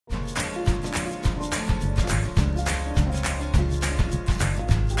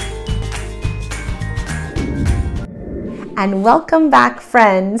And welcome back,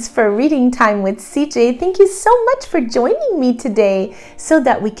 friends, for Reading Time with CJ. Thank you so much for joining me today so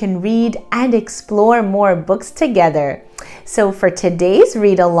that we can read and explore more books together. So for today's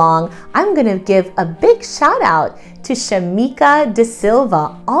read along, I'm going to give a big shout out to Shamika De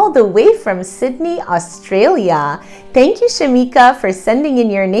Silva, all the way from Sydney, Australia. Thank you, Shamika, for sending in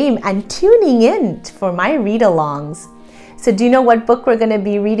your name and tuning in for my read-alongs. So do you know what book we're going to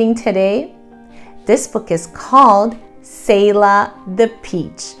be reading today? This book is called SELAH the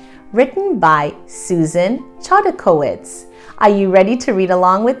Peach, written by Tresser Chodakiewitz. Are you ready to read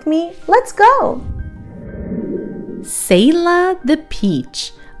along with me? Let's go! SELAH the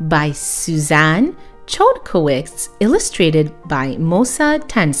Peach by Tresser Chodakiewitz, illustrated by Mosa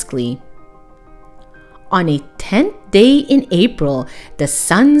Tansksley. On a 10th day in April, the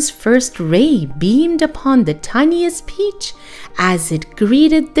sun's first ray beamed upon the tiniest peach as it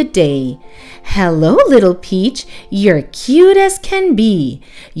greeted the day. "Hello, little peach, you're cute as can be.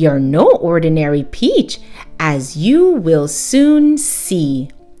 You're no ordinary peach, as you will soon see.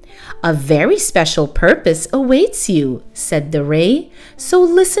 A very special purpose awaits you," said the ray, "so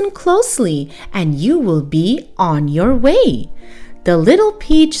listen closely and you will be on your way." The little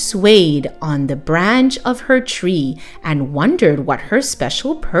peach swayed on the branch of her tree and wondered what her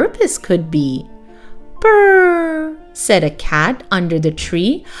special purpose could be. "Purr," said a cat under the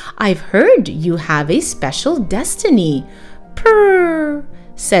tree. "I've heard you have a special destiny." "Purr,"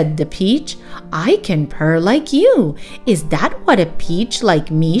 said the peach. "I can purr like you. Is that what a peach like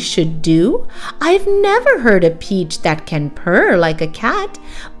me should do? I've never heard a peach that can purr like a cat,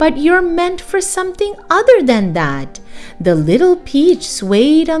 but you're meant for something other than that." The little peach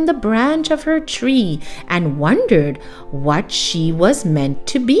swayed on the branch of her tree and wondered what she was meant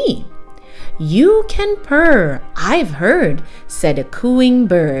to be. "You can purr, I've heard," said a cooing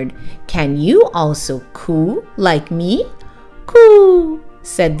bird. "Can you also coo like me?" "Coo,"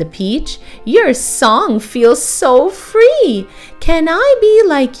 said the peach. "Your song feels so free. Can I be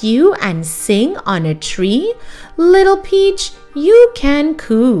like you and sing on a tree?" "Little peach, you can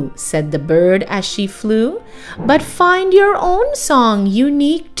coo," said the bird as she flew, "but find your own song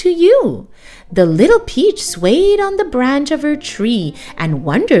unique to you." The little peach swayed on the branch of her tree and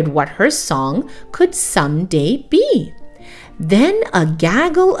wondered what her song could someday be. Then a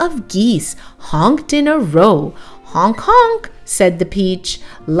gaggle of geese honked in a row. "Honk, honk," said the peach,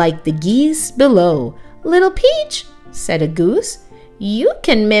 "like the geese below." "Little peach," said a goose, "you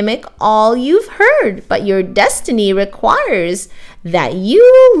can mimic all you've heard, but your destiny requires that you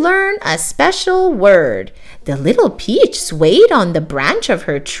learn a special word." The little peach swayed on the branch of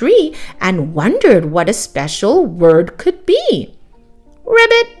her tree and wondered what a special word could be.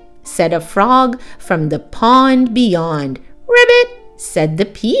 "Ribbit," said a frog from the pond beyond. "Ribbit," said the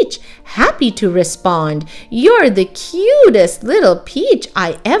peach, happy to respond. "You're the cutest little peach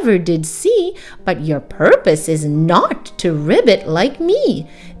I ever did see, but your purpose is not to ribbit like me.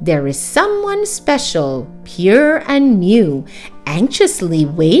 There is someone special, pure and new, anxiously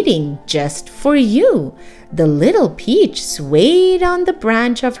waiting just for you." The little peach swayed on the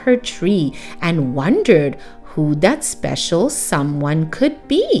branch of her tree and wondered who that special someone could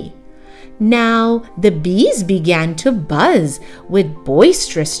be. Now the bees began to buzz with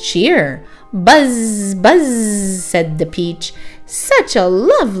boisterous cheer. "Buzz, buzz," said the peach. "Such a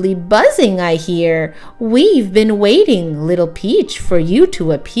lovely buzzing I hear. We've been waiting, little peach, for you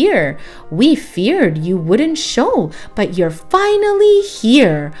to appear. We feared you wouldn't show, but you're finally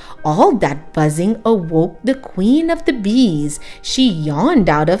here." All that buzzing awoke the queen of the bees. She yawned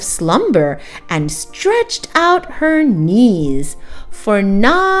out of slumber and stretched out her knees. "For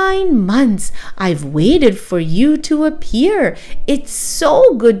 9 months I've waited for you to appear. It's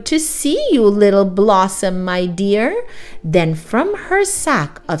so good to see you, little blossom, my dear." Then from her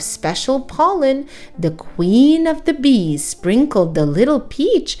sack of special pollen, the queen of the bees sprinkled the little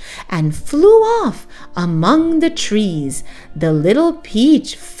peach and flew off among the trees. The little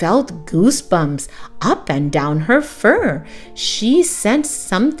peach felt goosebumps up and down her fur. She sensed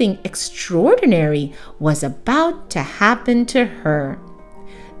something extraordinary was about to happen to her.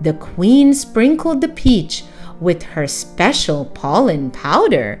 The queen sprinkled the peach with her special pollen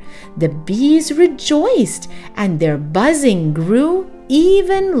powder. The bees rejoiced and their buzzing grew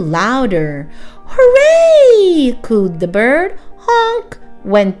even louder. "Hooray!" cooed the bird. "Honk!"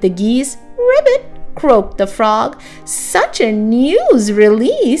 went the geese. "Ribbit!" croaked the frog. "Such a news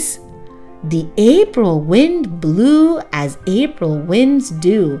release!" The April wind blew as April winds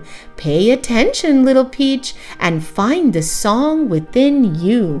do. Pay attention, little peach, and find the song within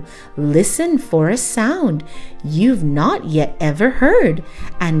you. Listen for a sound you've not yet ever heard,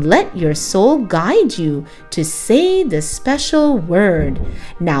 and let your soul guide you to say the special word.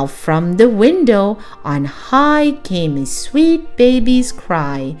 Now from the window on high came a sweet baby's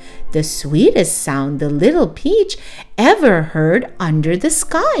cry, the sweetest sound the little peach ever heard under the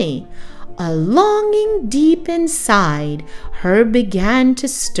sky. A longing deep inside her began to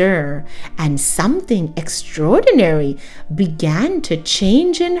stir, and something extraordinary began to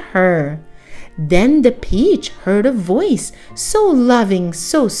change in her. Then the peach heard a voice, so loving,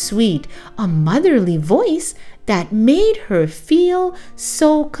 so sweet, a motherly voice that made her feel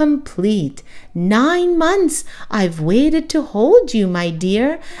so complete. 9 months I've waited to hold you, my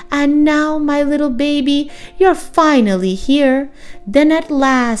dear, and now, my little baby, you're finally here. Then at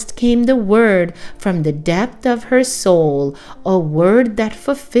last came the word from the depth of her soul, a word that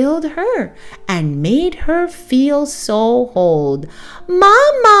fulfilled her and made her feel so whole.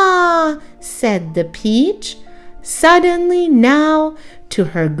 "Mama!" said the peach. Suddenly now, to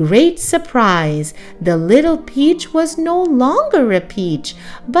her great surprise, the little peach was no longer a peach,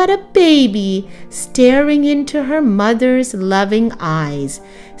 but a baby, staring into her mother's loving eyes.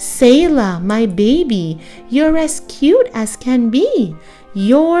 "Selah, my baby, you're as cute as can be.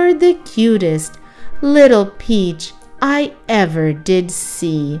 You're the cutest little peach I ever did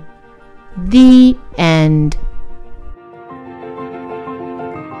see." The end.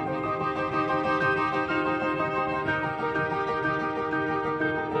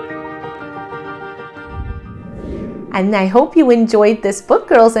 And I hope you enjoyed this book,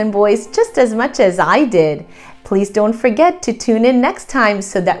 girls and boys, just as much as I did. Please don't forget to tune in next time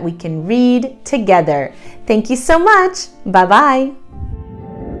so that we can read together. Thank you so much. Bye-bye.